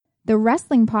The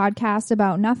wrestling podcast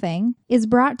about nothing is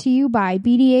brought to you by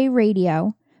BDA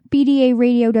Radio. BDA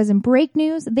Radio doesn't break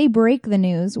news, they break the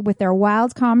news with their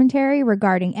wild commentary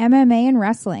regarding MMA and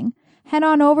wrestling. Head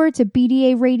on over to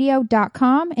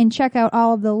bdaradio.com and check out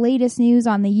all of the latest news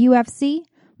on the UFC,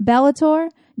 Bellator,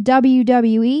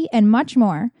 WWE, and much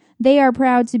more. They are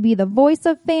proud to be the voice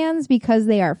of fans because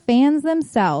they are fans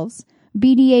themselves.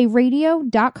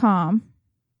 bdaradio.com.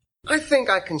 I think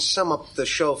I can sum up the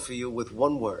show for you with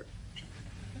one word.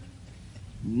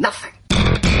 Nothing.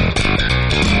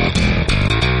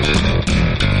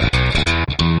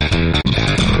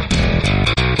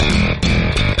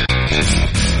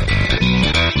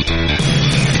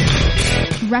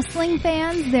 Wrestling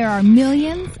fans, there are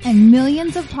millions and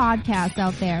millions of podcasts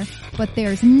out there, but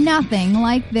there's nothing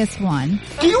like this one.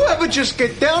 Do you ever just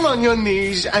get down on your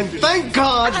knees and thank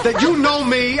God that you know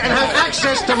me and have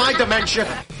access to my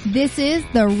dementia? This is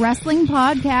the wrestling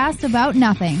podcast about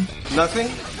nothing. Nothing?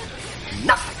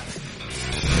 Nothing.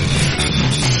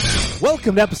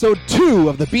 Welcome to episode 2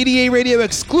 of the BDA Radio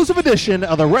exclusive edition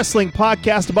of the wrestling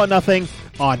podcast about nothing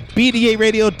on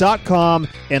bdaradio.com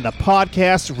and the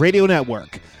Podcast Radio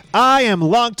Network. I am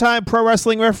longtime pro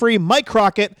wrestling referee Mike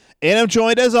Crockett, and I'm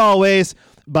joined as always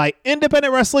by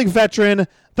independent wrestling veteran,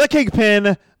 the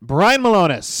Kingpin, Brian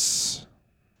Malonis.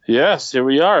 Yes, here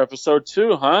we are, episode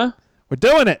 2, huh? We're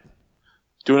doing it.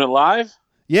 Doing it live?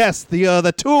 Yes,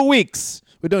 the 2 a weeks.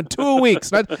 We're doing 2 a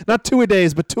weeks, not 2 a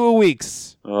days, but 2 a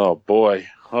weeks. Oh boy.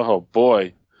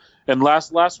 And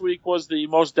last week was the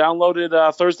most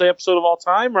downloaded Thursday episode of all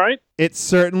time, right? It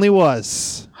certainly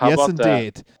was. How yes, about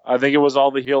indeed. That? I think it was all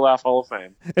the Heel Laugh Hall of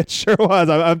Fame. It sure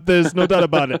was. There's no doubt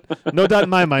about it. No doubt in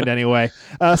my mind, anyway.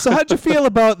 So how'd you feel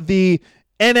about the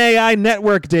NAI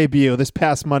Network debut this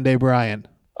past Monday, Brian?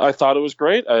 I thought it was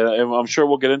great. I'm sure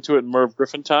we'll get into it in Merv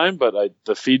Griffin time, but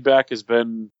the feedback has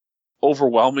been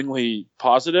overwhelmingly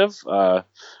positive. I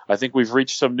think we've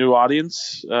reached some new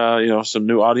audience, some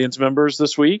new audience members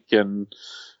this week, and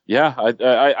yeah,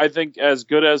 I think as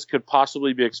good as could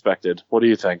possibly be expected. What do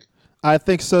you think? I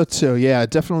think so too. Yeah,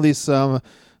 definitely some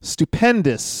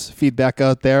stupendous feedback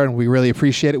out there, and we really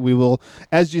appreciate it. We will,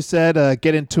 as you said,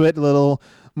 get into it a little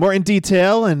more in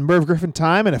detail in Merv Griffin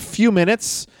time in a few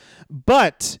minutes.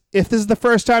 But if this is the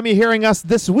first time you're hearing us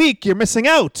this week, you're missing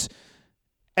out.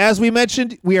 As we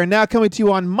mentioned, we are now coming to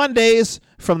you on Mondays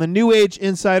from the New Age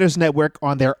Insiders Network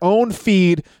on their own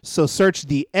feed. So search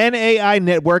the NAI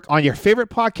Network on your favorite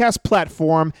podcast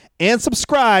platform and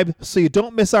subscribe so you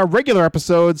don't miss our regular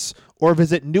episodes, or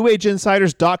visit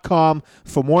newageinsiders.com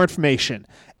for more information.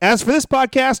 As for this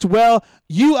podcast, well,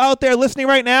 you out there listening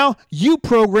right now, you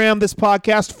program this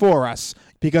podcast for us,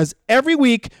 because every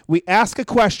week we ask a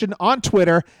question on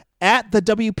Twitter at the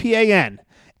WPAN,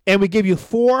 and we give you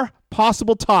 4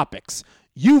 possible topics.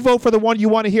 You vote for the one you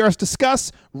want to hear us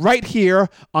discuss right here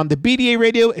on the BDA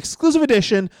Radio exclusive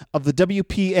edition of the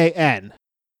WPAN.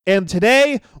 And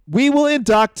today, we will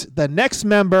induct the next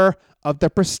member of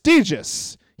the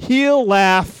prestigious Heel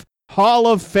Laugh Hall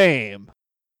of Fame.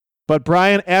 But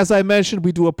Brian, as I mentioned,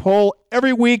 we do a poll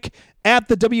every week at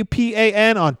the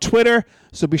WPAN on Twitter,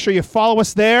 so be sure you follow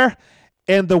us there.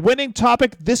 And the winning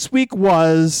topic this week it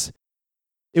was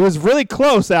really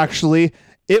close, actually.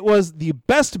 It was the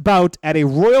best bout at a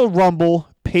Royal Rumble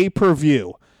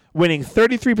pay-per-view, winning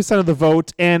 33% of the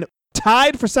vote, and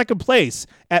tied for second place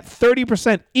at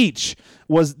 30% each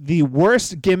was the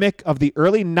worst gimmick of the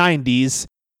early 90s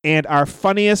and our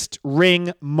funniest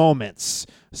ring moments.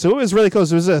 So it was really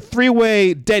close. It was a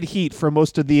 3-way dead heat for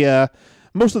most of the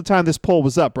time this poll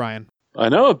was up, Brian. I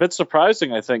know, a bit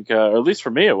surprising, I think, or at least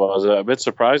for me it was a bit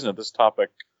surprising that this topic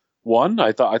won.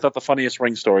 I thought the funniest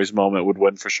ring stories moment would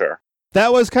win for sure.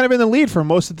 That was kind of in the lead for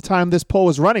most of the time this poll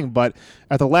was running, but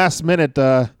at the last minute,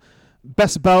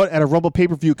 best bout at a Rumble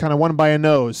pay-per-view kind of won by a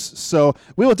nose. So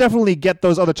we will definitely get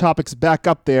those other topics back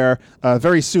up there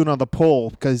very soon on the poll,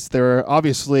 because there are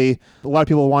obviously a lot of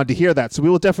people wanted to hear that. So we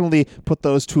will definitely put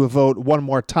those to a vote one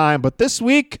more time. But this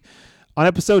week, on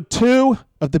episode 2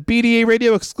 of the BDA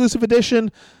Radio exclusive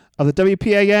edition of the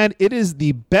WPAN, it is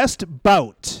the best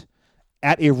bout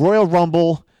at a Royal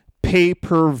Rumble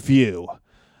pay-per-view.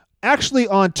 Actually,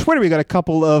 on Twitter, we got a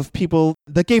couple of people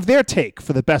that gave their take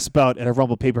for the best bout at a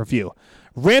Rumble pay-per-view.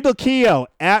 Randall Keogh,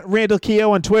 at Randall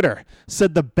Keogh on Twitter,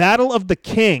 said the Battle of the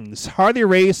Kings, Harley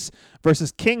Race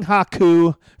versus King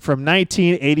Haku from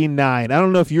 1989. I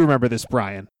don't know if you remember this,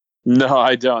 Brian. No,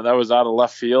 I don't. That was out of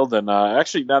left field. And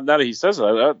actually, now that he says it,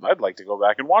 I'd like to go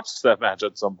back and watch that match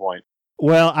at some point.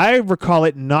 Well, I recall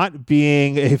it not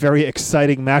being a very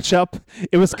exciting matchup.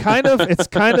 It was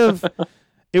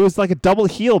it was like a double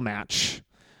heel match.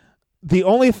 The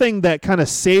only thing that kind of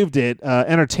saved it,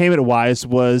 entertainment-wise,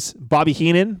 was Bobby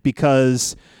Heenan,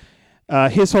 because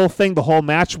his whole thing, the whole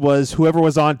match, was whoever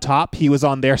was on top, he was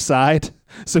on their side.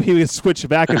 So he would switch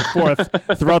back and forth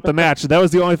throughout the match. That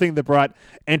was the only thing that brought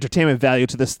entertainment value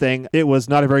to this thing. It was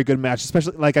not a very good match,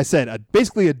 especially, like I said,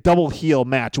 basically a double heel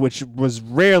match, which was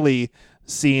rarely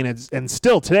seen and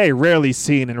still today rarely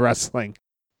seen in wrestling.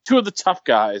 Two of the tough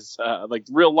guys, like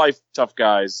real-life tough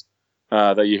guys,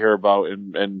 that you hear about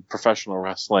in professional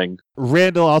wrestling.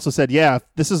 Randall also said, yeah,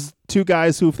 this is two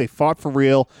guys who, if they fought for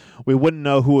real, we wouldn't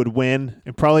know who would win.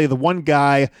 And probably the one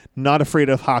guy not afraid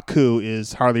of Haku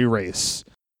is Harley Race.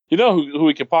 You know who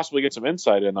we could possibly get some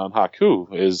insight in on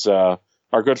Haku is our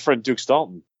good friend Duke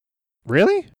Dalton.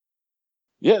 Really?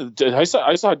 Yeah, I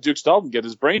saw Duke Dalton get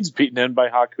his brains beaten in by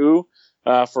Haku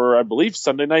for, I believe,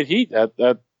 Sunday Night Heat at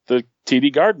the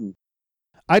TD Garden.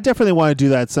 I definitely want to do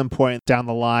that at some point down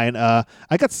the line. I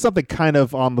got something kind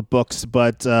of on the books,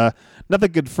 but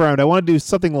nothing confirmed. I want to do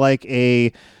something like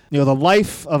the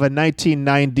life of a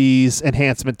 1990s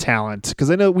enhancement talent, because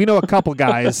we know a couple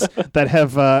guys that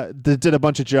have that did a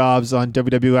bunch of jobs on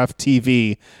WWF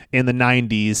TV in the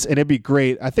 90s, and it'd be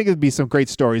great. I think it'd be some great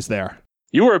stories there.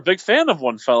 You were a big fan of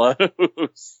one fella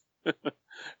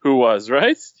who was,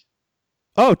 right?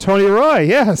 Oh, Tony Roy,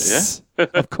 yes. Yeah.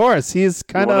 Of course. He's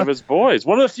kind of one of his boys.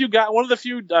 One of the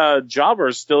few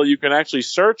jobbers still you can actually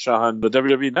search on the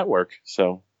WWE network.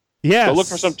 So yes. Look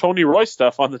for some Tony Roy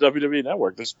stuff on the WWE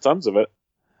network. There's tons of it.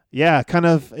 Yeah, kind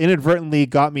of inadvertently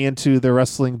got me into the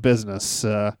wrestling business.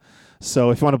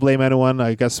 So if you want to blame anyone,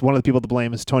 I guess one of the people to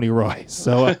blame is Tony Roy.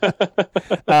 So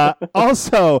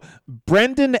also,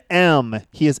 Brendan M.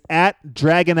 He is at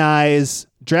Dragon Eyes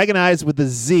with a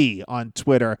Z on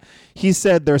Twitter. He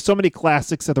said there are so many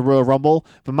classics at the Royal Rumble,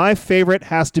 but my favorite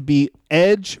has to be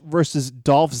Edge versus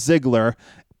Dolph Ziggler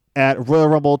at Royal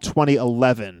Rumble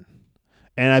 2011.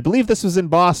 And I believe this was in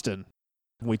Boston.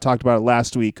 We talked about it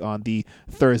last week on the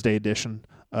Thursday edition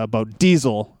about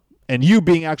Diesel and you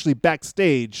being actually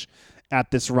backstage at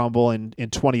this Rumble in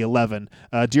 2011.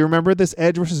 Do you remember this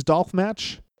Edge versus Dolph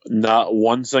match? Not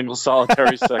one single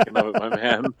solitary second of it, my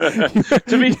man.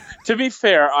 To be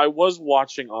fair, I was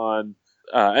watching on,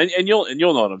 and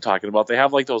you'll know what I'm talking about. They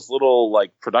have like those little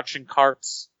like production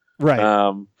carts, right?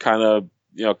 Kind of,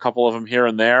 a couple of them here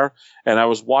and there. And I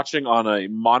was watching on a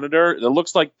monitor. They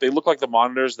look like the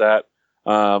monitors that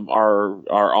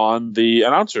are on the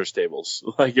announcers tables.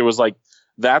 Like it was like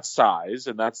that size,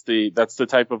 and that's the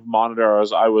type of monitor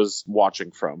I was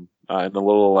watching from in the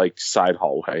little like side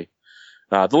hallway.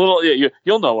 The little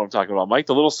you'll know what I'm talking about, Mike.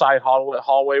 The little side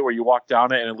hallway where you walk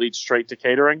down it and it leads straight to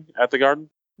catering at the Garden.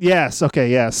 Yes. Okay.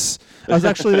 Yes. I was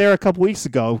actually there a couple weeks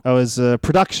ago. I was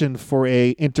production for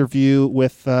a interview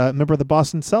with a member of the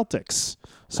Boston Celtics,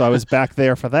 so I was back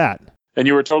there for that. And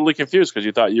you were totally confused because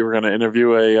you thought you were going to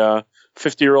interview a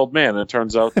 50-year-old man, and it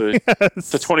turns out the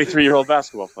 23-year-old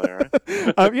basketball player.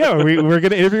 Right? Yeah, we're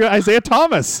going to interview Isaiah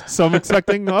Thomas. So I'm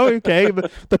expecting,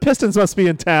 the Pistons must be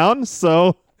in town.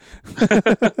 So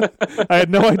I had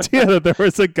no idea that there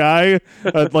was a guy,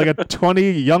 like a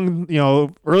 20 young,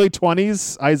 early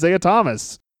 20s Isaiah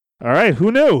Thomas. All right,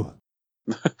 who knew?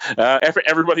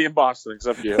 Everybody in Boston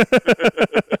except you.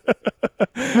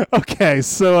 Okay,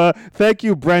 so thank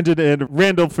you, Brendan and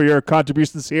Randall, for your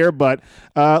contributions here. But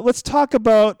let's talk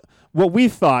about what we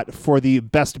thought for the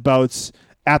best bouts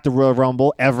at the Royal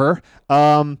Rumble ever.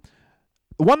 One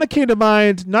that came to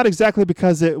mind, not exactly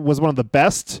because it was one of the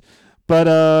best,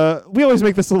 but we always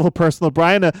make this a little personal,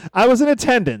 Brian. I was in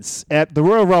attendance at the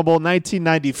Royal Rumble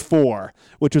 1994,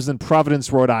 which was in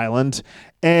Providence, Rhode Island.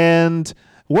 And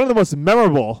one of the most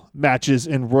memorable matches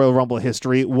in Royal Rumble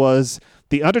history was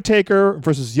The Undertaker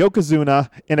versus Yokozuna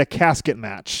in a casket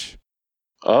match.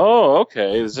 Oh,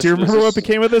 okay. Do you remember what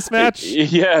became of this match?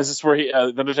 Yeah, is this where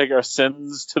the Undertaker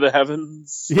ascends to the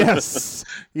heavens? Yes.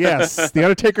 Yes. The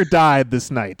Undertaker died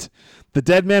this night. The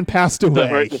dead man passed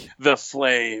away. The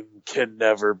flame can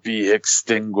never be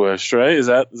extinguished, right? Is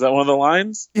that one of the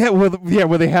lines? Yeah,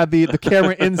 where they had the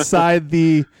camera inside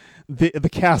the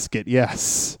casket,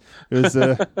 yes. It was,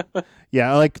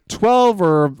 like 12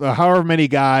 or however many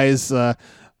guys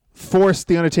forced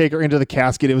The Undertaker into the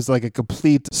casket. It was like a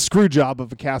complete screw job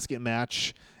of a casket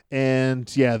match. And,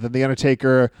 then The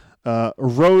Undertaker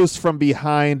rose from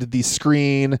behind the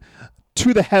screen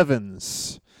to the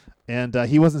heavens. And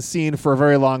he wasn't seen for a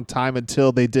very long time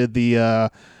until they did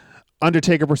the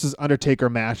Undertaker versus Undertaker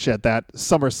match at that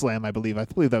SummerSlam, I believe. I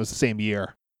believe that was the same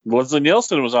year. Leslie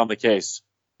Nielsen was on the case.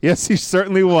 Yes, he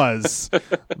certainly was.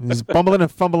 He was bumbling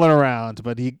and fumbling around,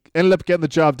 but he ended up getting the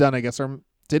job done, I guess. Or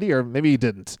Did he? Or maybe he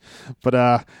didn't.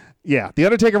 But yeah, The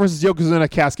Undertaker versus Yokozuna in a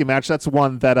casket match. That's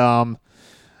one that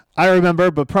I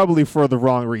remember, but probably for the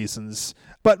wrong reasons.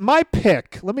 But my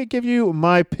pick, let me give you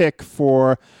my pick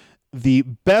for the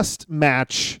best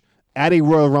match at a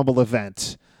Royal Rumble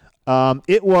event.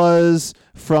 It was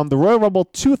from the Royal Rumble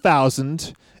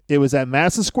 2000. It was at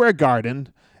Madison Square Garden,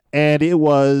 and it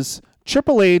was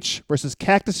Triple H versus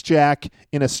Cactus Jack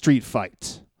in a street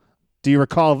fight. Do you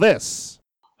recall this?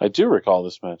 I do recall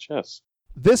this match, yes.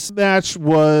 This match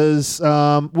was,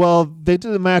 they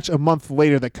did a match a month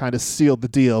later that kind of sealed the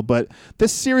deal, but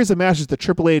this series of matches that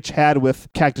Triple H had with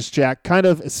Cactus Jack kind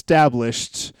of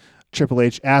established Triple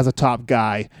H as a top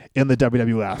guy in the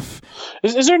WWF.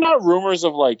 Is there not rumors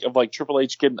of Triple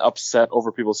H getting upset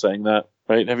over people saying that?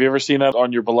 Right? Have you ever seen that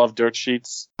on your beloved dirt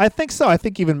sheets? I think so. I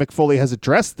think even Mick Foley has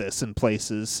addressed this in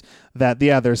places that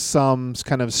there's some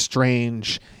kind of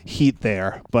strange heat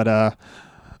there, but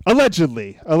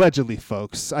allegedly,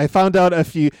 folks. I found out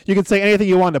if you can say anything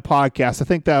you want in a podcast. I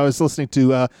think that I was listening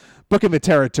to Booking the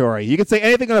Territory. You can say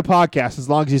anything on a podcast as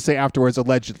long as you say afterwards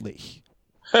allegedly.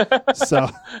 So,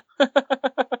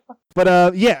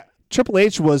 but yeah, Triple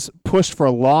H was pushed for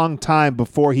a long time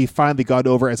before he finally got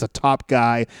over as a top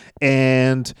guy,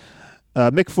 and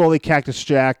Mick Foley, Cactus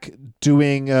Jack,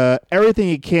 doing everything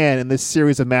he can in this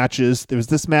series of matches. There was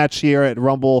this match here at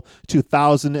Rumble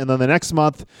 2000, and then the next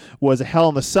month was a Hell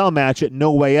in a Cell match at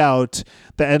No Way Out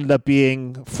that ended up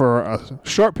being, for a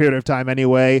short period of time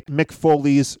anyway, Mick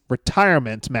Foley's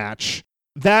retirement match.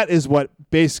 That is what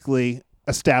basically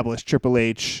established Triple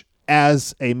H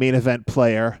as a main event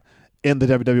player in the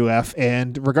WWF,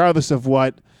 and regardless of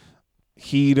what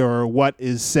heat or what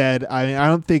is said, I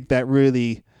don't think that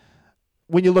really,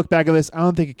 when you look back at this, I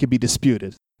don't think it can be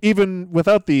disputed. Even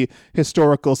without the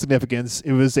historical significance,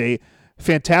 it was a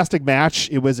fantastic match.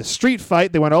 It was a street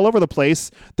fight. They went all over the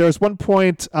place. There was one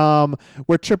point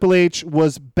where Triple H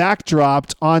was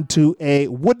backdropped onto a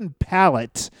wooden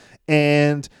pallet,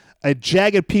 and a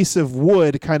jagged piece of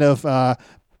wood kind of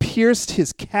pierced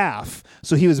his calf.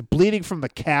 So he was bleeding from the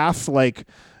calf, like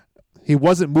he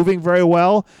wasn't moving very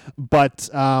well, but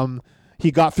he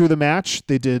got through the match.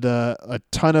 They did a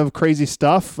ton of crazy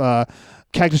stuff.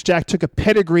 Cactus Jack took a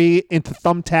pedigree into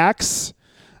thumbtacks,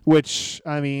 which,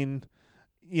 I mean,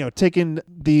 taking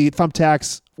the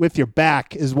thumbtacks with your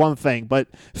back is one thing, but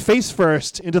face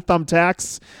first into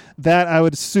thumbtacks, that I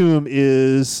would assume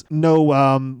is no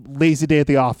lazy day at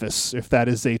the office, if that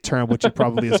is a term, which it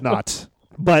probably is not.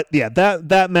 But yeah,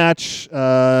 that match,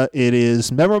 it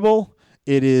is memorable.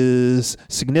 It is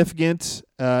significant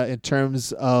in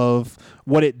terms of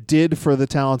what it did for the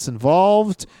talents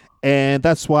involved, and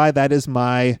that's why that is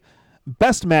my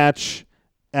best match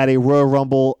at a Royal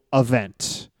Rumble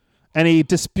event. Any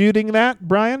disputing that,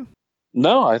 Brian?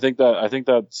 No, I think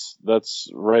that's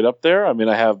right up there. I mean,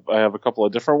 I have a couple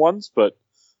of different ones, but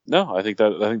no, I think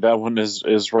that one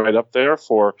is right up there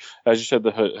for, as you said,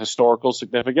 the historical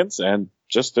significance, and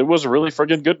just it was a really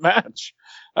friggin' good match.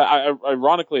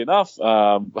 Ironically enough,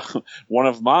 one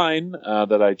of mine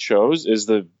that I chose is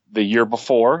the year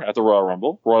before at the Royal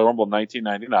Rumble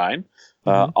 1999.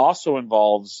 Also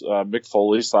involves Mick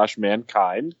Foley /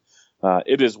 Mankind.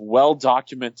 It is well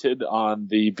documented on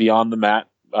the Beyond the Mat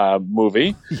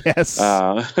movie. Yes.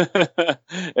 And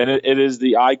it is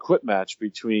the I Quit match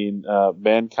between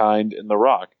Mankind and The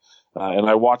Rock. And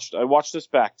I watched this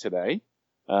back today,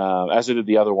 as I did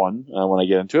the other one when I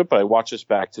get into it, but I watched this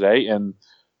back today, and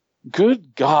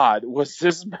good God, was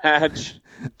this match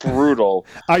brutal.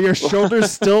 Are your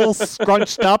shoulders still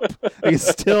scrunched up? Are you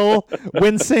still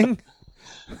wincing?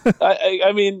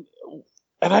 I mean,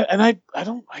 I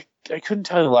couldn't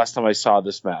tell you the last time I saw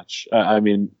this match. I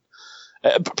mean,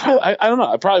 probably, I don't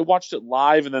know. I probably watched it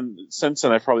live, and then since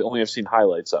then I probably only have seen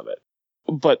highlights of it.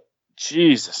 But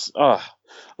Jesus,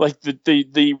 like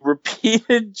the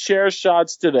repeated chair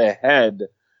shots to the head,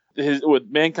 with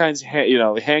Mankind's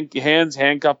hands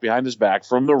handcuffed behind his back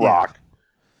from The Rock,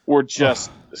 were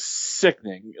just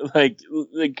sickening. Like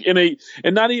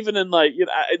and not even in like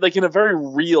in a very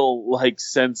real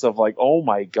sense of oh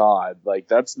my God,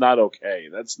 that's not okay.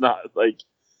 That's not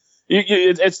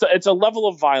it's a level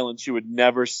of violence you would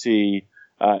never see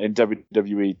in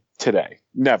WWE today.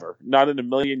 Never, not in a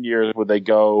million years would they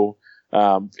go.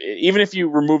 Even if you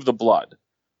remove the blood,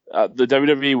 the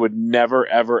WWE would never,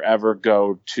 ever, ever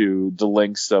go to the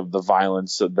lengths of the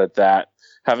violence that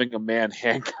having a man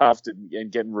handcuffed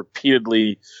and getting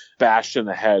repeatedly bashed in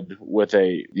the head with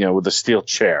a steel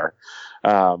chair.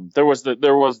 There was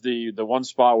the one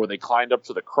spot where they climbed up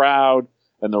to the crowd.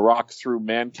 The Rock threw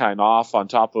Mankind off on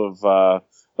top of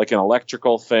like an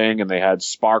electrical thing, and they had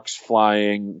sparks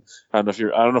flying. I don't know if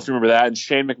you remember that. And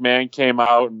Shane McMahon came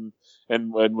out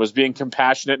and was being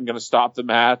compassionate and going to stop the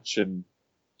match. And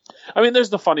I mean,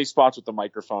 there's the funny spots with the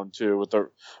microphone too,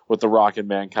 with the Rock and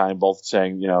Mankind both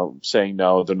saying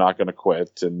no, they're not going to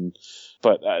quit.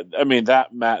 But I mean,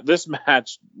 this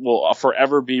match will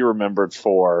forever be remembered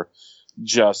for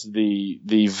just the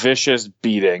vicious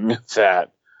beating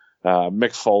that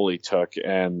Mick Foley took,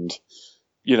 and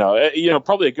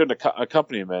probably a good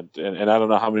accompaniment. And I don't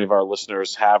know how many of our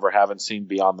listeners have or haven't seen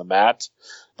Beyond the Mat,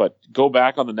 but go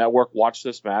back on the network, watch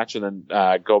this match, and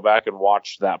then go back and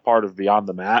watch that part of Beyond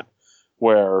the Mat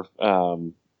where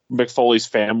Mick Foley's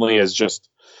family is just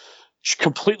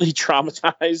completely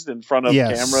traumatized in front of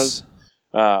cameras.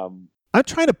 I'm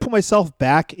trying to put myself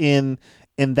back in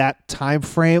that time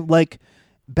frame. Like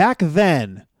back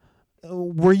then,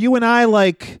 were you and I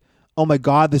like, oh my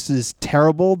God, this is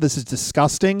terrible, this is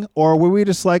disgusting? Or were we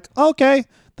just like, okay,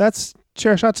 that's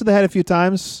chair shot to the head a few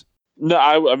times? No,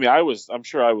 I'm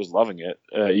sure I was loving it.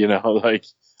 Like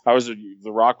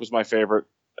The Rock was my favorite,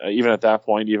 even at that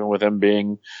point, even with him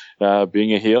being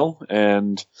a heel.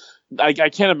 And I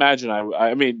can't imagine.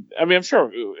 I'm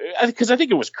sure, because I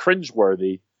think it was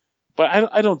cringeworthy, but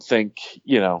I don't think,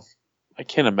 I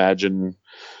can't imagine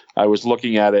I was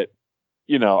looking at it,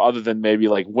 other than maybe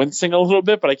like wincing a little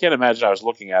bit, but I can't imagine I was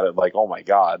looking at it like, oh my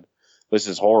God, this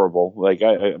is horrible. Like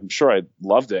I'm sure I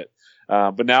loved it.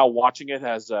 But now watching it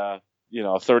as a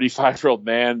 35-year-old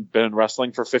man, been in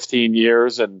wrestling for 15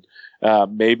 years, and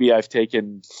maybe I've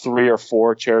taken 3 or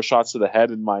 4 chair shots to the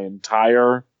head in my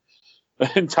entire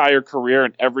career,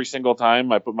 and every single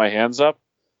time I put my hands up,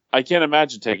 I can't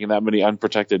imagine taking that many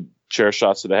unprotected chair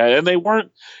shots to the head. And they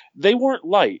weren't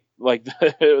light. Like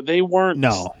they weren't.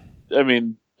 No. I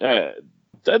mean,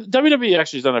 WWE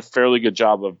actually has done a fairly good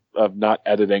job of not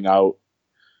editing out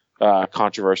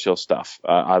controversial stuff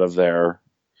out of their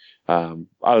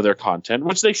content,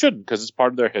 which they shouldn't, because it's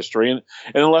part of their history. And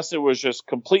unless it was just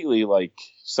completely like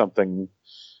something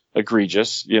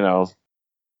egregious,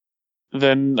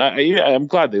 then I'm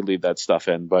glad they leave that stuff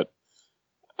in. But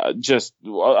just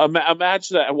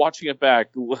imagine that watching it back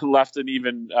left an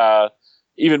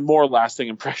even more lasting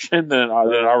impression than it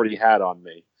already had on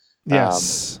me.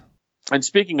 Yes. And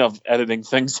speaking of editing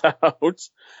things out,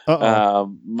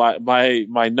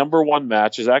 my number one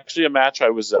match is actually a match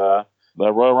I was the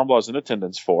Royal Rumble I was in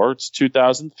attendance for. It's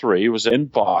 2003. It was in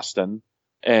Boston,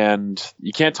 and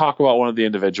you can't talk about one of the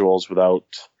individuals without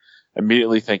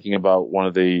immediately thinking about one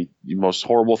of the most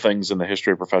horrible things in the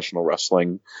history of professional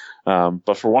wrestling.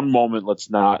 But for one moment, let's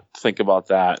not think about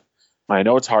that. I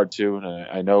know it's hard to, and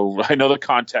I know the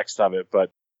context of it,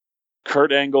 but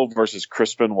Kurt Angle versus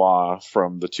Chris Benoit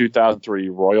from the 2003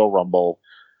 Royal Rumble,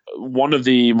 one of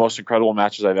the most incredible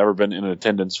matches I've ever been in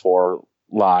attendance for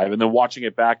live. And then watching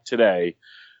it back today,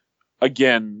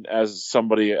 again, as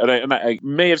somebody, and I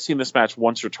may have seen this match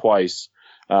once or twice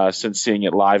since seeing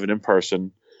it live and in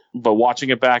person, but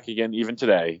watching it back again, even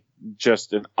today,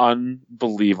 just an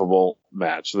unbelievable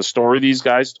match. The story these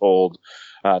guys told,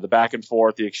 the back and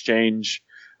forth, the exchange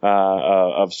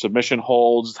of submission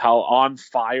holds, how on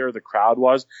fire the crowd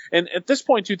was. And at this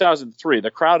point, 2003, the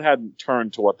crowd hadn't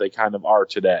turned to what they kind of are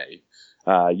today.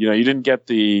 You didn't get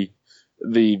the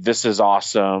this is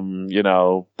awesome,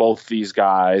 both these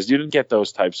guys. You didn't get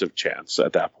those types of chants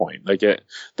at that point. Like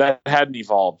that hadn't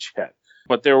evolved yet.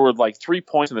 But there were like 3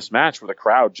 points in this match where the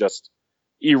crowd just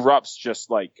erupts, just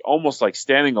like almost like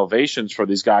standing ovations for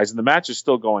these guys. And the match is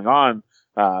still going on.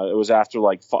 It was after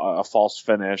like a false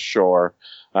finish or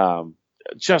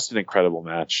just an incredible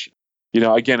match.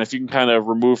 Again, if you can kind of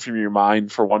remove from your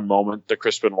mind for one moment the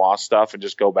Chris Benoit stuff and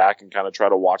just go back and kind of try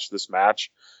to watch this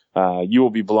match, you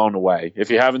will be blown away. If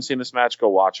you haven't seen this match, go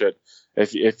watch it.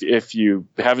 If you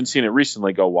haven't seen it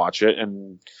recently, go watch it.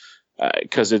 And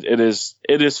because it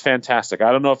is fantastic.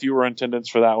 I don't know if you were in attendance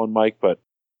for that one, Mike, but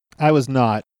I was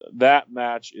not. That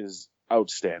match is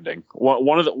outstanding.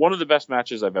 One of the best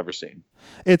matches I've ever seen.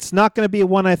 It's not going to be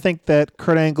one I think that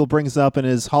Kurt Angle brings up in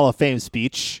his Hall of Fame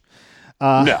speech.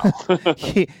 No.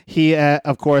 he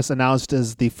of course announced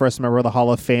as the first member of the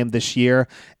Hall of Fame this year,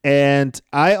 and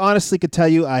I honestly could tell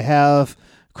you I have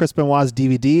Chris Benoit's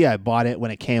DVD. I bought it when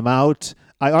it came out.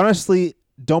 I honestly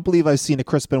don't believe I've seen a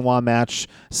Chris Benoit match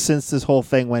since this whole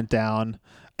thing went down,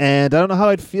 and I don't know how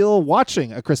I'd feel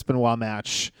watching a Chris Benoit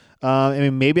match.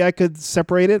 Maybe I could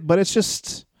separate it, but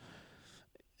it's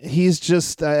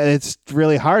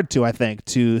really hard to, I think,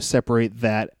 to separate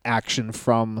that action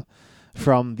from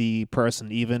the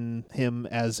person, even him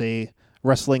as a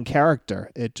wrestling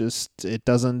character. It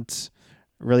doesn't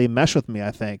really mesh with me,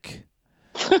 I think.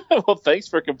 Well, thanks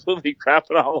for completely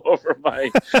crapping all over my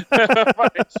my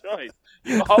choice.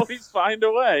 You always find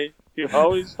a way. You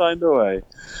always find a way.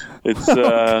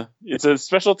 It's a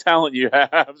special talent you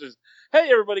have. Just, hey,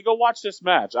 everybody, go watch this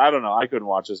match. I don't know. I couldn't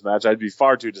watch this match. I'd be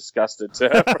far too disgusted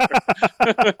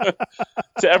to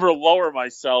ever lower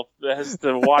myself as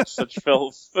to watch such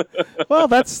filth. Well,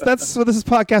 that's what this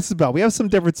podcast is about. We have some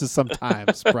differences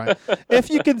sometimes, Brian. If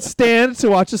you can stand to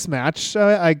watch this match,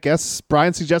 I guess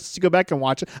Brian suggests you go back and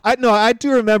watch it. I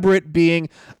do remember it being.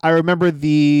 I remember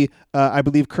I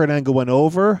believe Kurt Angle went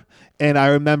over. And I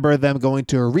remember them going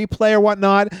to a replay or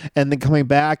whatnot, and then coming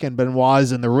back, and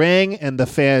Benoit's in the ring, and the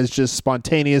fans just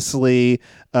spontaneously,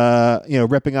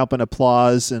 ripping up an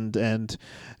applause and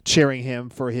cheering him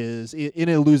for his in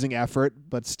a losing effort,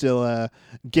 but still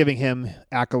giving him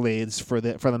accolades for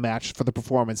the match, for the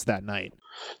performance that night.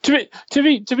 To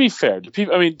be fair, to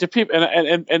people, and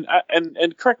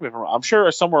correct me if I'm wrong. I'm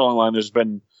sure somewhere along the line there's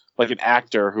been like an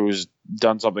actor who's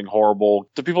done something horrible.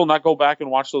 Do people not go back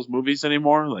and watch those movies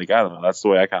anymore? Like, I don't know. That's the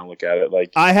way I kind of look at it.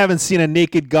 Like, I haven't seen a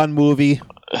Naked Gun movie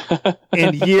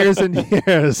in years and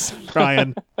years,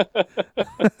 Brian.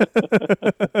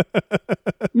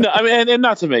 No, I mean, and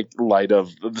not to make light of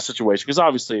the situation, because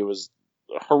obviously it was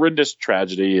a horrendous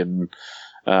tragedy, and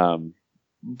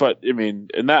but I mean,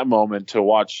 in that moment, to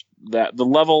watch that, the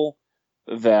level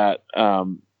that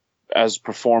as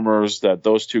performers that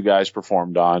those two guys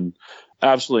performed on,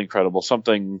 absolutely incredible.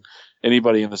 Something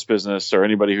anybody in this business or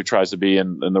anybody who tries to be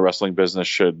in the wrestling business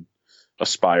should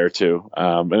aspire to.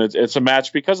 And it's a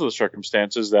match because of the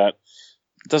circumstances that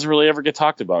doesn't really ever get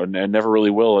talked about, and never really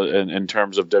will in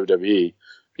terms of WWE,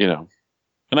 and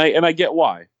I get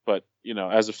why, but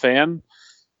as a fan,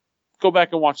 go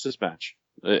back and watch this match.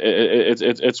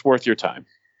 It's worth your time.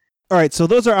 All right, so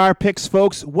those are our picks,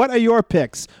 folks. What are your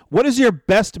picks? What is your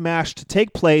best match to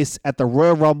take place at the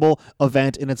Royal Rumble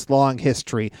event in its long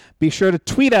history? Be sure to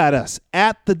tweet at us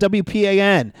at the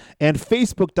WPAN and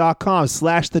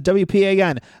Facebook.com/the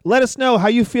WPAN. Let us know how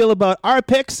you feel about our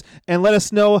picks, and let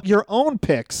us know your own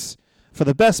picks for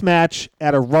the best match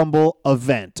at a Rumble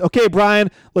event. Okay,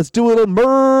 Brian, let's do a little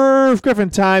Merv Griffin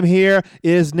time here.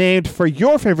 It is named for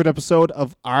your favorite episode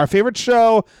of our favorite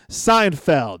show,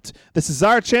 Seinfeld. This is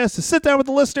our chance to sit down with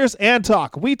the listeners and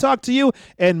talk. We talk to you,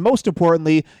 and most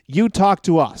importantly, you talk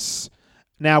to us.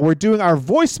 Now, we're doing our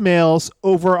voicemails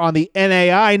over on the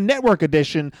NAI Network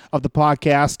edition of the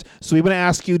podcast, so we want to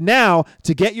ask you now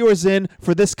to get yours in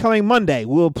for this coming Monday.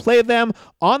 We will play them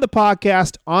on the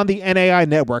podcast on the NAI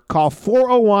Network. Call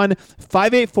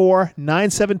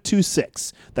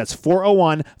 401-584-9726. That's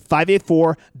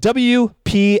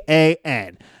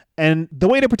 401-584-WPAN. And the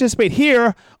way to participate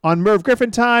here on Merv Griffin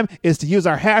Time is to use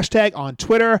our hashtag on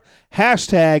Twitter,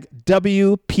 hashtag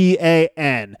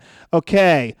WPAN.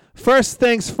 Okay, first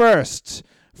things first,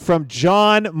 from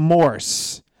John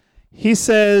Morse. He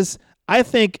says, I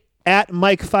think at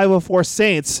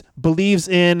Mike504Saints believes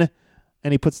in,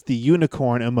 and he puts the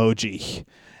unicorn emoji.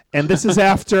 And this is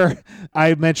after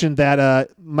I mentioned that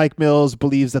Mike Mills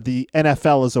believes that the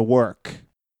NFL is a work.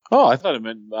 Oh, I thought it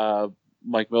meant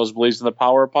Mike Mills believes in the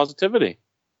power of positivity.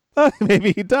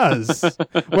 Maybe he does.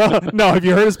 Well, no. Have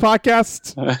you heard his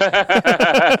podcast?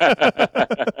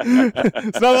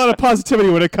 It's not a lot of positivity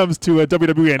when it comes to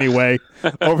WWE anyway,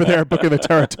 over there at Book of the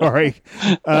Territory.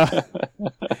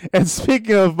 And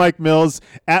speaking of Mike Mills,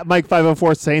 at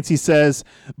Mike504Saints, he says,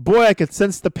 boy, I could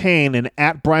sense the pain in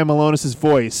at Brian Malonis'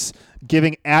 voice,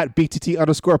 giving at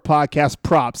BTT_podcast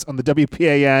props on the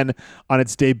WPAN on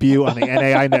its debut on the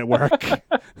NAI Network.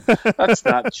 That's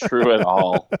not true at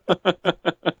all.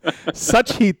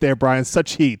 Such heat there, Brian.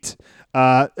 Such heat.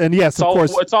 And yes, of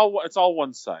course, it's all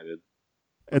one-sided.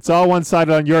 It's all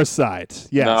one-sided on your side.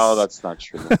 Yes. No, that's not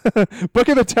true. Book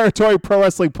of the Territory Pro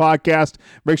Wrestling Podcast.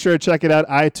 Make sure to check it out.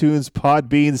 iTunes,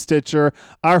 Podbean, Stitcher.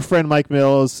 Our friend Mike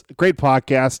Mills. Great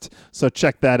podcast. So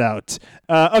check that out.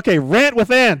 Okay, Rant with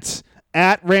Ant.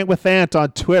 At Rant with Ant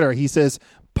on Twitter. He says,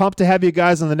 pumped to have you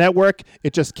guys on the network.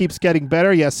 It just keeps getting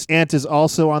better. Yes, Ant is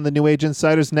also on the New Age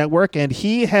Insiders Network, and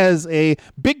he has a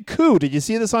big coup. Did you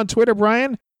see this on Twitter,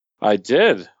 Brian? I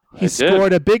did. He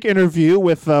scored a big interview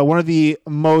with one of the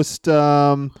most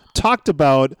talked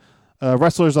about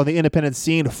wrestlers on the independent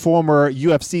scene, former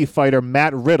UFC fighter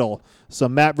Matt Riddle. So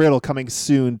Matt Riddle coming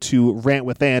soon to Rant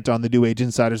with Ant on the New Age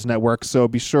Insiders Network. So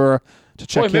be sure to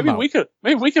check him out.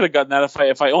 Maybe we could have gotten that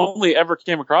if I only ever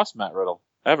came across Matt Riddle.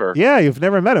 Ever. Yeah, you've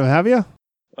never met him, have you?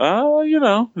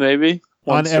 Maybe.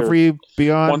 On every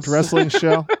Beyond Wrestling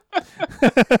show.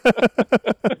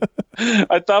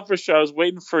 I thought for sure I was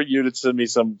waiting for you to send me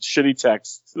some shitty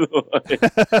text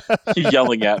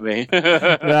yelling at me.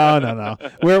 No.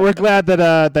 We're glad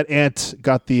that Ant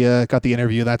got the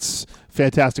interview. That's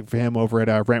fantastic for him over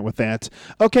at Rant with Ant.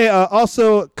 Okay,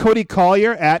 also Cody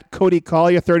Collier at Cody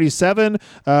Collier 37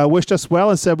 wished us well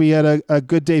and said we had a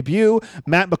good debut.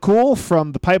 Matt McCool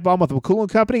from the Pipe Bomb with the McCool and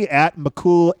Company at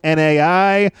McCool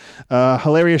NAI.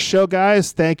 Hilarious show,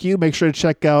 guys. Thank you. Make sure to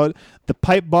check out the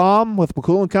Pipe Bomb with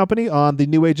McCool and Company on the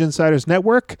New Age Insiders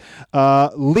Network.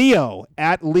 Leo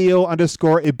at Leo_Ibanez.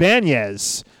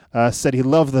 Said he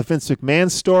loved the Vince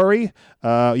McMahon story.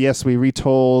 Yes, we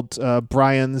retold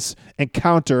Brian's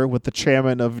encounter with the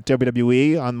chairman of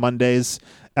WWE on Monday's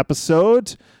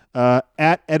episode.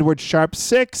 At Edward Sharp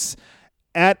 6,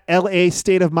 at LA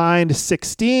State of Mind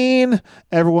 16.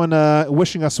 Everyone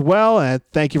wishing us well, and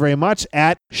thank you very much.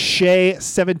 At Shay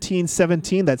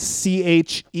 1717, that's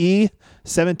CHE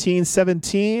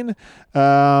 1717.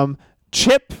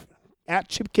 Chip at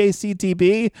Chip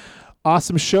KCTB.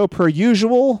 Awesome show per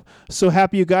usual. So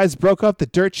happy you guys broke up the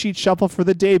dirt sheet shuffle for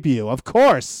the debut. Of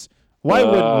course. Why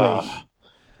wouldn't we?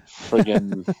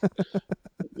 Friggin'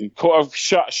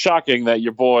 shocking that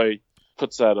your boy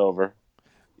puts that over.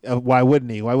 Why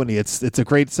wouldn't he? It's a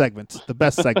great segment. The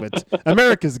best segment.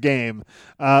 America's Game.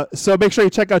 So make sure you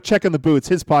check out Checking the Boots,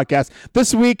 his podcast.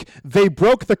 This week, they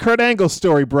broke the Kurt Angle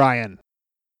story, Brian.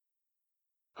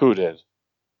 Who did?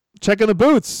 Checking the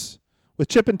Boots with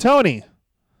Chip and Tony.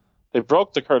 They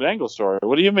broke the Kurt Angle story.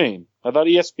 What do you mean? I thought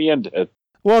ESPN did.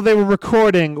 Well, they were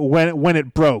recording when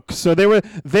it broke. So they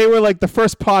were like the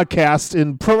first podcast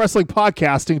in pro wrestling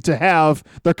podcasting to have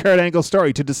the Kurt Angle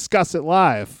story, to discuss it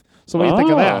live. So what do you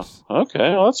think of that?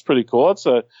 Okay, well, that's pretty cool. That's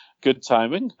a good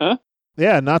timing, huh?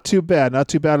 Yeah, not too bad. Not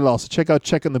too bad at all. So check out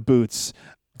Checking the Boots.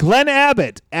 Glenn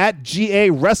Abbott at GA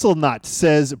WrestleNut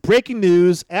says, breaking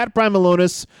news, at Brian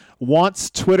Malonis wants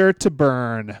Twitter to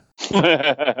burn.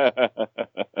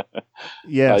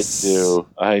 Yes.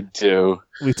 I do.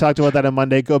 We talked about that on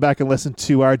Monday. Go back and listen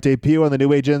to our debut on the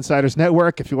New Age Insiders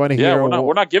Network if you want to hear. Yeah,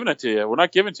 we're not giving it to you. We're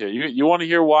not giving it to you. You want to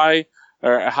hear why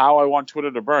or how I want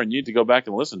Twitter to burn, you need to go back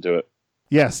and listen to it.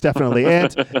 Yes, definitely. And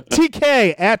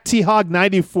TK at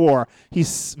THOG94,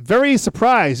 he's very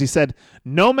surprised. He said,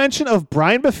 no mention of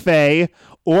Brian Buffet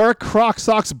or Croc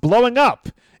Socks blowing up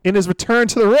in his return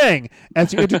to the ring.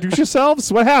 As you introduce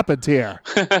yourselves, what happened here?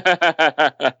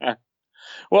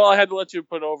 Well, I had to let you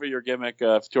put over your gimmick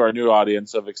to our new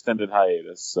audience of extended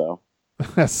hiatus. So,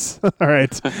 yes, all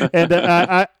right. And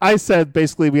I said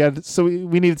basically we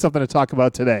needed something to talk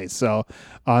about today. So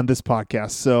on this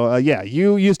podcast. So yeah,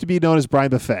 you used to be known as Brian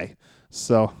Buffet.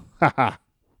 So, haha.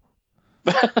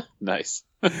 Nice.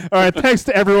 All right. Thanks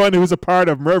to everyone who was a part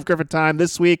of Merv Griffin Time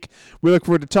this week. We look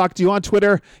forward to talking to you on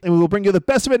Twitter, and we will bring you the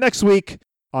best of it next week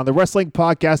on the Wrestling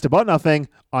Podcast About Nothing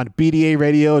on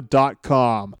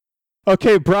BDARadio.com.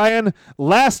 Okay, Brian,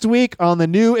 last week on the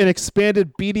new and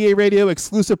expanded BDA Radio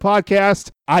exclusive podcast,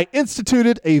 I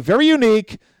instituted a very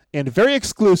unique and very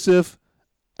exclusive,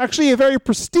 actually a very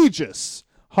prestigious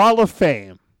Hall of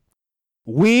Fame.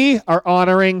 We are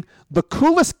honoring the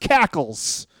coolest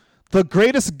cackles, the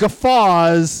greatest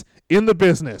guffaws in the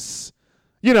business.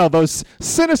 You know, those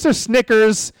sinister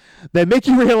snickers that make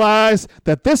you realize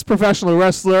that this professional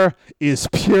wrestler is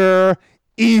pure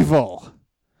evil.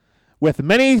 With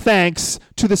many thanks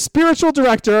to the spiritual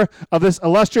director of this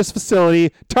illustrious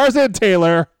facility, Tarzan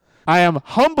Taylor, I am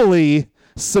humbly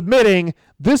submitting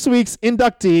this week's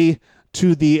inductee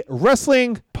to the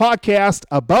Wrestling Podcast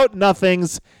About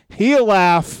Nothing's Heel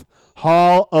Laugh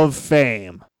Hall of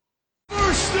Fame.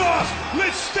 First off,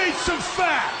 let's state some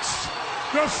facts.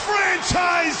 The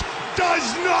franchise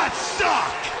does not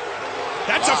suck.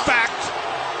 That's a fact.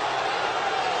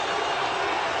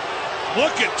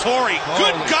 Look at Tori.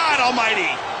 Good God Almighty.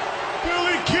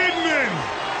 Billy Kidman.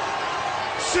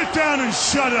 Sit down and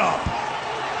shut up.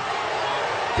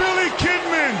 Billy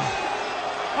Kidman.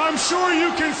 I'm sure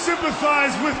you can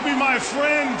sympathize with me, my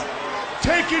friend.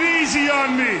 Take it easy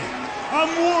on me. I'm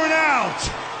worn out.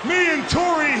 Me and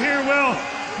Tori here, well,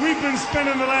 we've been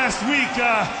spending the last week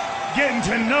getting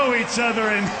to know each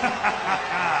other, and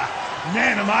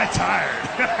man, am I tired.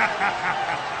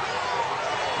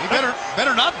 You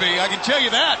better not be, I can tell you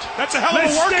that. That's a hell of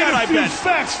a workout, I bet. Let's state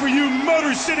a few facts for you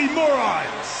Motor City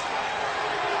morons.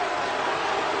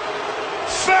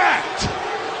 Fact!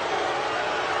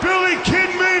 Billy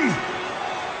Kidman,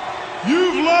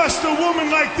 you've lost a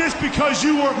woman like this because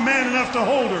you weren't man enough to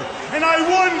hold her. And I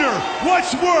wonder,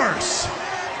 what's worse?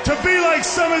 To be like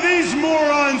some of these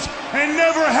morons and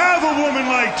never have a woman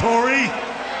like Tori?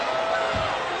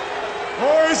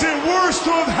 Or is it worse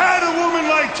to have had a woman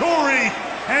like Tori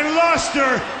and lost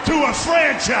her to a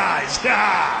franchise.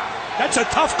 That's a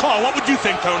tough call. What would you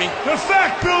think, Tony? The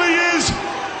fact, Billy, is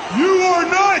you are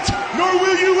not, nor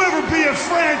will you ever be a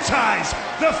franchise.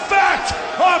 The fact,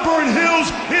 Auburn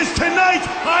Hills, is tonight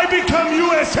I become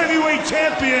U.S. heavyweight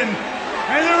champion,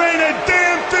 and there ain't a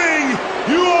damn thing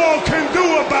you all can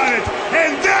do about it.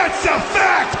 And that's a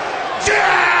fact,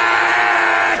 Jack!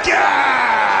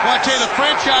 Well, I tell you, the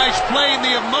franchise playing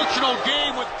the emotional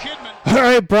game with Kidman. All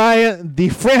right, Brian, the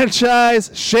franchise,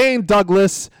 Shane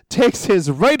Douglas, takes his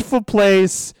rightful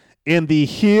place in the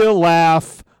Heel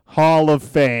Laugh Hall of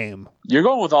Fame. You're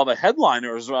going with all the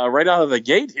headliners right out of the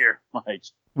gate here, Mike.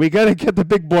 We got to get the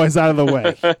big boys out of the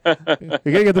way.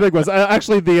 We got to get the big boys.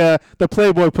 Actually, the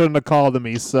Playboy put in a call to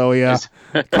me, so yeah,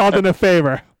 called in a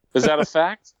favor. Is that a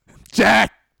fact?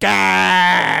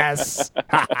 Jackass!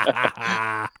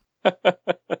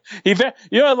 You know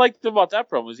what I liked about that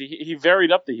promo is he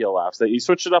varied up the heel laughs. He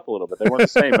switched it up a little bit. They weren't the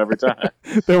same every time.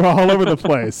 They were all over the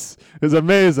place. It was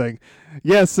amazing.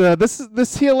 Yes,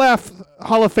 this Heel Laugh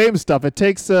Hall of Fame stuff, it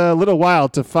takes a little while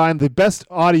to find the best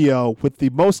audio with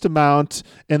the most amount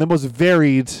and the most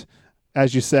varied,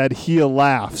 as you said, heel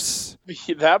laughs.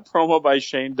 That promo by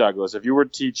Shane Douglas, if you were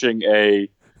teaching an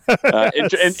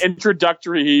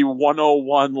introductory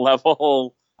 101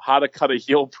 level how to cut a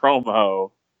heel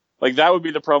promo, like that would be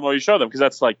the promo you show them, because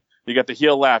that's like, you got the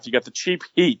heel laugh, you got the cheap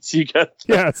heat, you got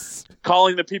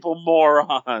calling the people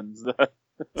morons.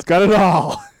 He's got it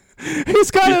all.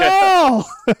 He's got it all.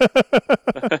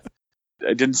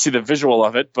 I didn't see the visual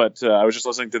of it, but I was just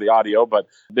listening to the audio. But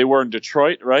they were in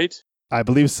Detroit, right? I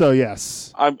believe so.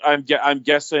 Yes. I'm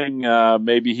guessing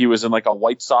maybe he was in like a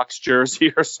White Sox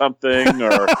jersey or something,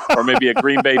 or maybe a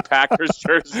Green Bay Packers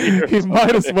jersey. He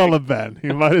might as well have been. He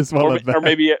might as well have been. Or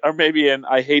maybe an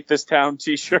I Hate This Town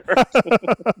T-shirt.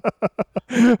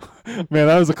 Man,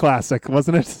 that was a classic,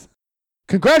 wasn't it?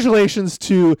 Congratulations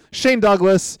to Shane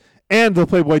Douglas and the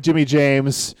Playboy Jimmy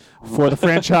James for the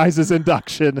franchise's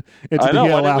induction into the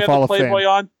Heel Laugh Hall of Fame.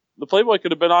 The Playboy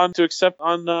could have been on to accept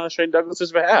on Shane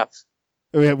Douglas's behalf.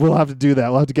 We'll have to do that.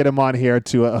 We'll have to get him on here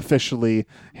to officially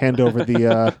hand over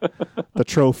the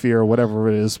trophy or whatever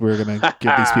it is we're going to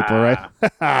give these people, right?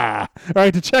 All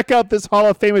right, to check out this Hall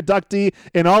of Fame inductee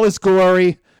in all his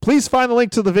glory, please find the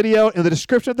link to the video in the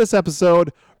description of this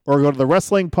episode, or go to the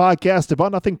Wrestling Podcast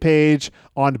About Nothing page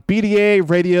on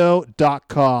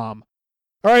bdaradio.com.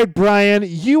 All right, Brian,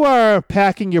 you are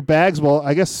packing your bags. Well,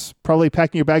 I guess probably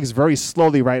packing your bags very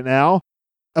slowly right now.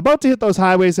 About to hit those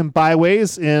highways and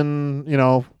byways in,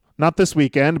 not this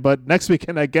weekend, but next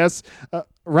weekend, I guess.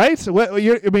 Right?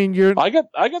 You're. I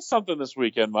got something this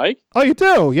weekend, Mike. Oh, you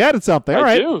do? You added something. All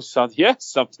right. I do.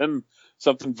 Something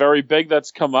very big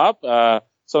that's come up.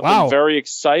 Something very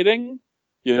exciting.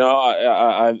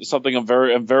 Something I'm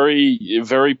very,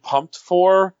 very pumped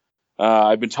for.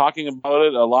 I've been talking about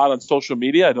it a lot on social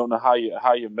media. I don't know how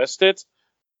you missed it.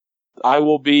 I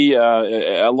will be,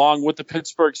 along with the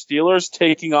Pittsburgh Steelers,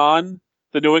 taking on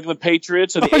the New England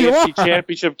Patriots in the AFC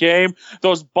Championship game.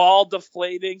 Those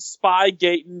ball-deflating,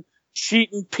 spy-gating,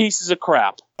 cheating pieces of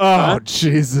crap. Oh,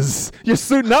 Jesus! You're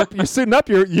suiting up.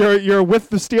 You're with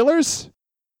the Steelers.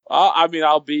 I'll be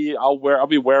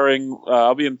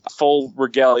in full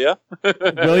regalia.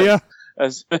 Will ya?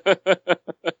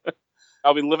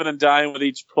 I'll be living and dying with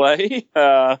each play.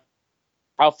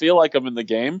 I'll feel like I'm in the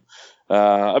game.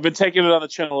 I've been taking it on the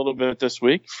chin a little bit this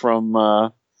week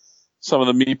from some of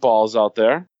the meatballs out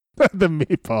there. The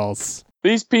meatballs.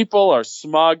 These people are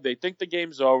smug. They think the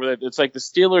game's over. It's like the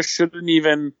Steelers shouldn't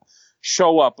even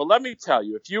show up. But let me tell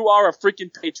you, if you are a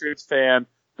freaking Patriots fan,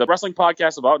 the Wrestling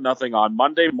Podcast About Nothing on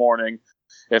Monday morning,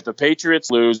 if the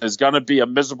Patriots lose, is going to be a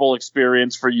miserable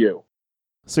experience for you.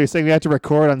 So you're saying we have to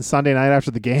record on Sunday night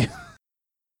after the game?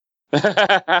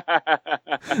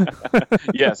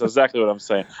 Yes, exactly what I'm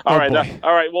saying. All right.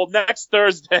 Well, next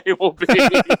Thursday will be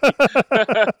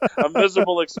a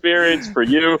miserable experience for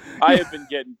you. I have been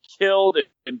getting killed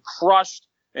and crushed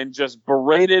and just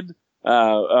berated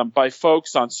by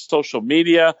folks on social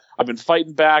media. I've been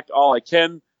fighting back all I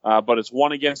can, but it's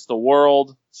one against the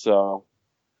world. So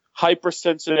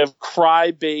hypersensitive,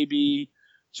 crybaby,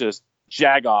 just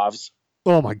jagoffs.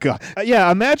 Oh my God!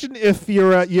 Yeah, imagine if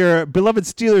your beloved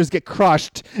Steelers get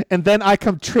crushed, and then I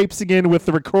come traipsing in with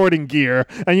the recording gear,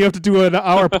 and you have to do an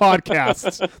hour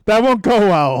podcast. That won't go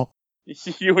well.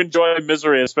 You enjoy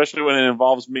misery, especially when it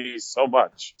involves me so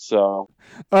much. So,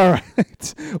 all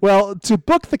right. Well, to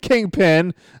book the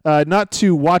Kingpin, not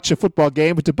to watch a football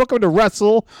game, but to book him to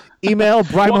wrestle, email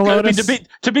Brian Malonis.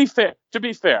 To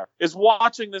be fair, is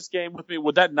watching this game with me,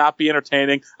 would that not be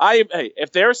entertaining?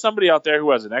 If there's somebody out there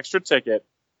who has an extra ticket,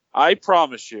 I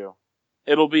promise you,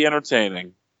 it'll be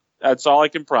entertaining. That's all I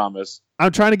can promise.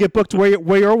 I'm trying to get booked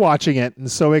where you're watching it,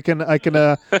 and so I can try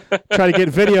to get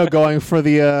video going for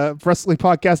the Wrestling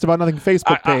Podcast About Nothing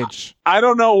Facebook page. I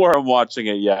don't know where I'm watching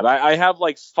it yet. I have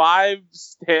like 5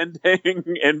 standing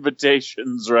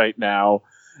invitations right now.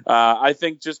 I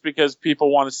think just because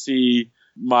people want to see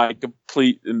my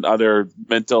complete and utter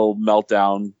mental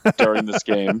meltdown during this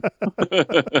game.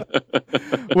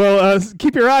 Well,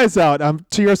 keep your eyes out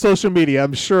to your social media.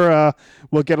 I'm sure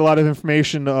we'll get a lot of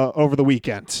information over the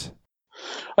weekend.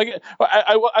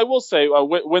 I will say,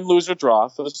 win, lose, or draw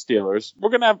for the Steelers.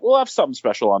 We'll have something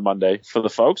special on Monday for the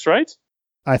folks, right?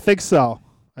 I think so.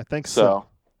 All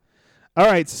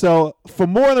right. So for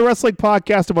more of the Wrestling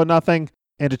Podcast About Nothing,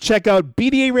 and to check out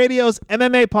BDA Radio's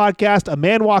MMA podcast, A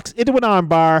Man Walks Into an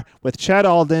Armbar with Chad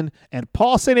Alden and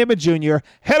Paul St. Amand Jr.,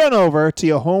 head on over to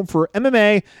your home for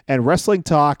MMA and wrestling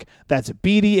talk. That's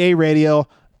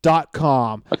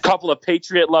BDARadio.com. A couple of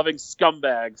patriot-loving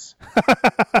scumbags.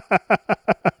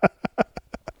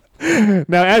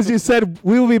 Now, as you said,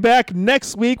 we will be back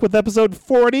next week with episode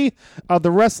 40 of the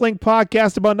Wrestling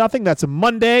Podcast About Nothing. That's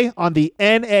Monday on the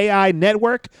NAI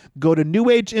Network. Go to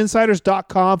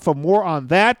newageinsiders.com for more on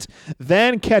that.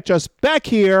 Then catch us back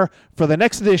here for the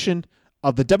next edition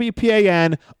of the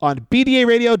WPAN on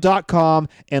BDARadio.com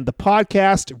and the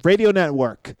Podcast Radio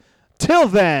Network. Till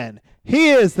then, he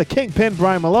is the Kingpin,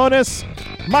 Brian Malonis.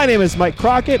 My name is Mike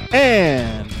Crockett,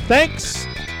 and thanks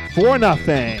for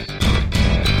nothing.